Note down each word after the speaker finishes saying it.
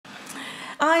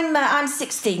I'm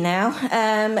 60 now,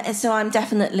 so I'm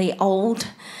definitely old.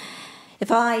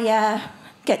 If I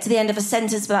get to the end of a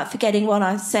sentence without forgetting what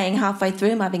I'm saying halfway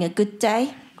through, I'm having a good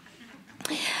day.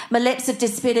 My lips have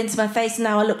disappeared into my face and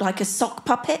now I look like a sock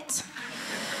puppet.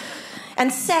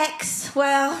 And sex,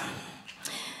 well,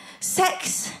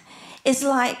 sex is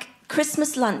like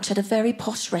Christmas lunch at a very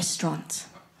posh restaurant.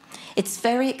 It's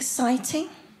very exciting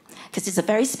because it's a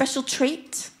very special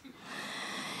treat.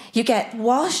 You get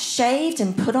washed, shaved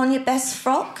and put on your best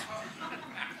frock.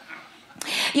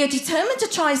 You're determined to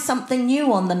try something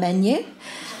new on the menu.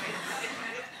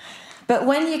 But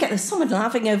when you get... There's someone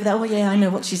laughing over there. Oh, yeah, I know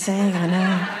what she's saying, I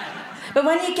know. But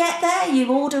when you get there, you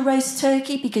order roast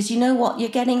turkey because you know what you're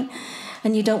getting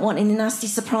and you don't want any nasty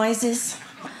surprises.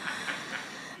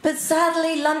 But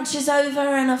sadly, lunch is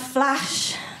over in a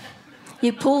flash.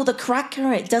 You pull the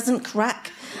cracker, it doesn't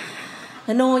crack.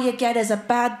 And all you get is a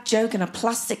bad joke and a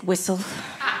plastic whistle.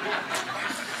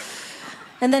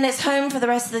 And then it's home for the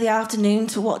rest of the afternoon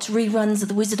to watch reruns of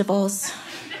The Wizard of Oz.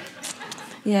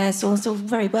 Yeah, so it's all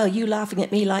very well, you laughing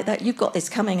at me like that. You've got this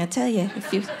coming, I tell you.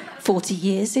 If you're 40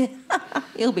 years,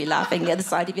 you'll be laughing at the other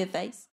side of your face.